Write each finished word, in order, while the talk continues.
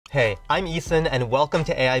Hey, I'm Eason, and welcome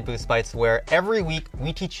to AI Boost Bites, where every week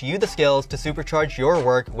we teach you the skills to supercharge your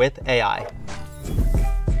work with AI.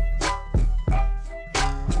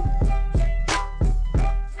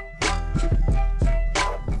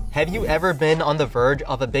 Have you ever been on the verge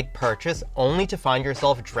of a big purchase only to find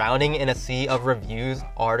yourself drowning in a sea of reviews,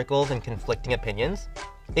 articles, and conflicting opinions?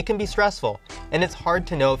 It can be stressful, and it's hard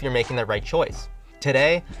to know if you're making the right choice.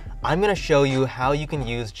 Today, I'm going to show you how you can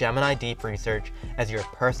use Gemini Deep Research as your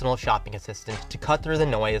personal shopping assistant to cut through the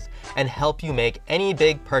noise and help you make any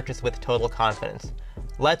big purchase with total confidence.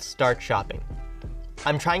 Let's start shopping.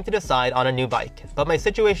 I'm trying to decide on a new bike, but my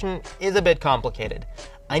situation is a bit complicated.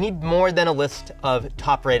 I need more than a list of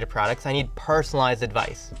top-rated products. I need personalized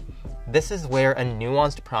advice. This is where a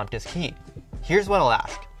nuanced prompt is key. Here's what I'll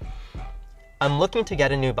ask. I'm looking to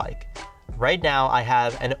get a new bike. Right now, I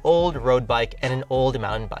have an old road bike and an old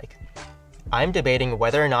mountain bike. I'm debating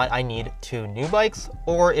whether or not I need 2 new bikes,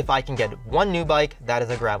 or if I can get 1 new bike that is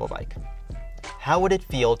a gravel bike. How would it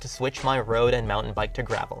feel to switch my road and mountain bike to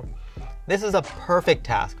gravel? This is a perfect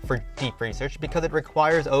task for deep research because it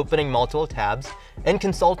requires opening multiple tabs and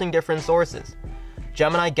consulting different sources.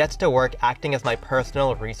 Gemini gets to work acting as my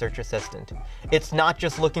personal research assistant. It's not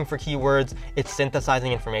just looking for keywords, it's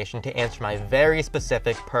synthesizing information to answer my very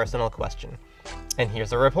specific personal question. And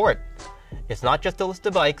here's a report. It's not just a list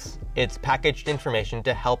of bikes, it's packaged information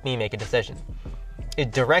to help me make a decision.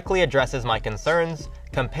 It directly addresses my concerns,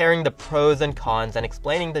 comparing the pros and cons and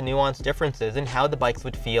explaining the nuanced differences in how the bikes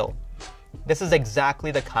would feel. This is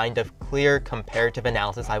exactly the kind of clear comparative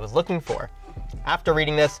analysis I was looking for. After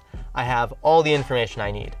reading this, I have all the information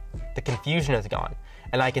I need. The confusion is gone,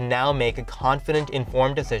 and I can now make a confident,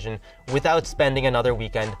 informed decision without spending another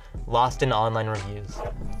weekend lost in online reviews.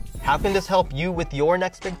 How can this help you with your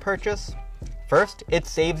next big purchase? First, it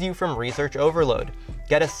saves you from research overload.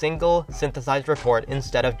 Get a single, synthesized report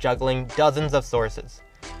instead of juggling dozens of sources.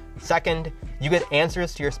 Second, you get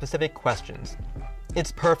answers to your specific questions.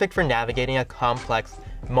 It's perfect for navigating a complex,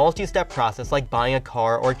 multi-step process like buying a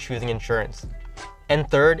car or choosing insurance. And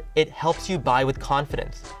third, it helps you buy with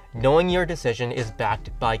confidence, knowing your decision is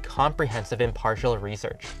backed by comprehensive impartial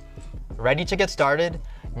research. Ready to get started?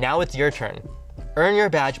 Now it's your turn. Earn your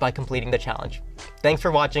badge by completing the challenge. Thanks for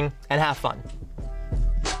watching, and have fun.